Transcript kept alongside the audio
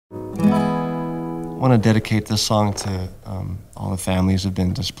want to dedicate this song to all the families who've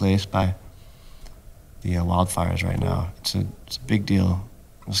been displaced by the wildfires right now. It's a big deal.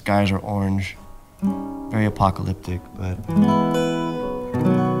 The skies are orange, very apocalyptic, but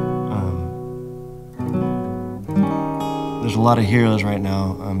there's a lot of heroes right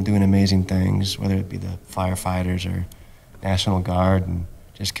now doing amazing things, whether it be the firefighters or National Guard and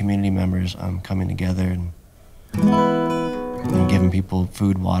just community members coming together and giving people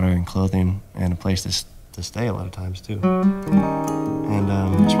food, water, and clothing, and a place to stay a lot of times too. And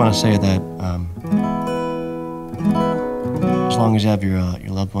I just want to say that as long as you have your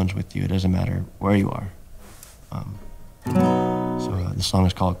loved ones with you, it doesn't matter where you are. So this song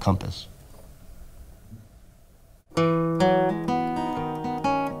is called Compass.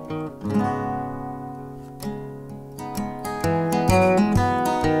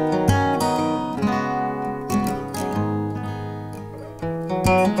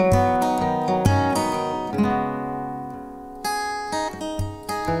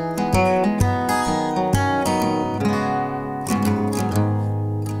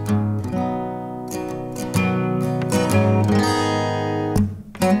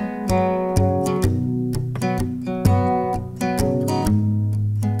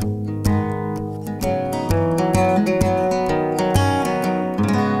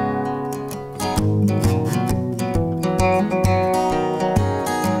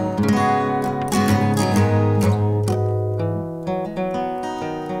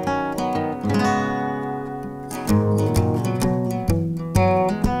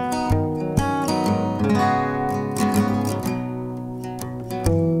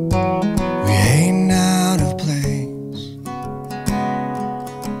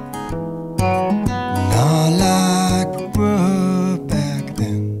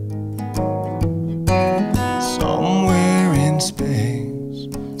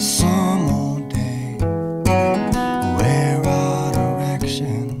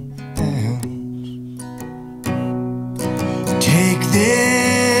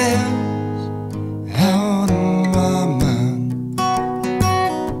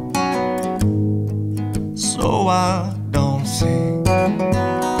 So I don't see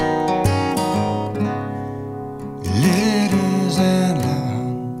letters and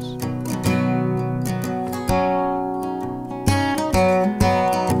lines,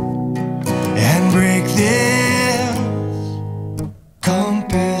 and break this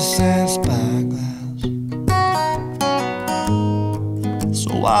compass and spyglass,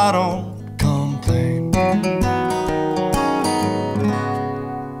 so I don't complain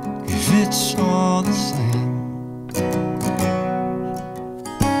if it's all the same.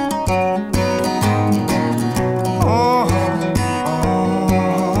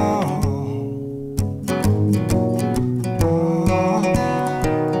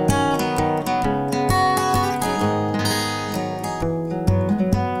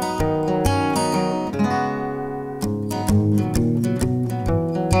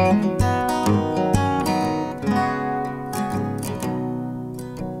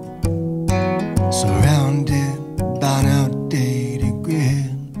 Surrounded by an outdated grid,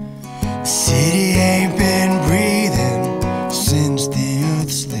 the city ain't been breathing since the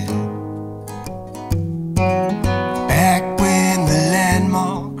earth slid. Back when the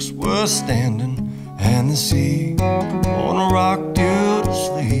landmarks were standing and the sea won't rock you to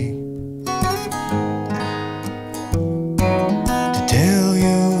sleep. To tell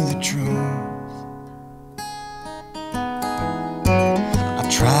you the truth, I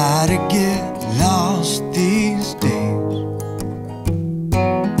try to get lost these days.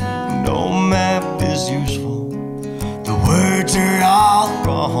 No map is useful, the words are all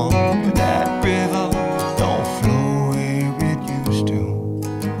wrong. That river don't flow where it used to.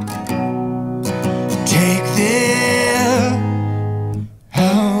 Take this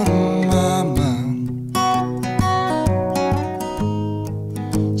out of my mind,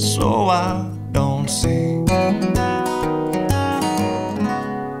 so I don't see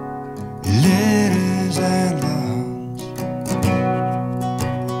letters and lines,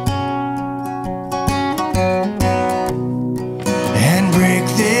 and break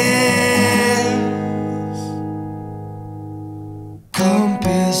this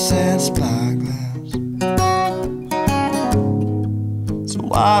compass and spyglass, so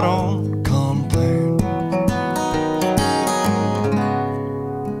I don't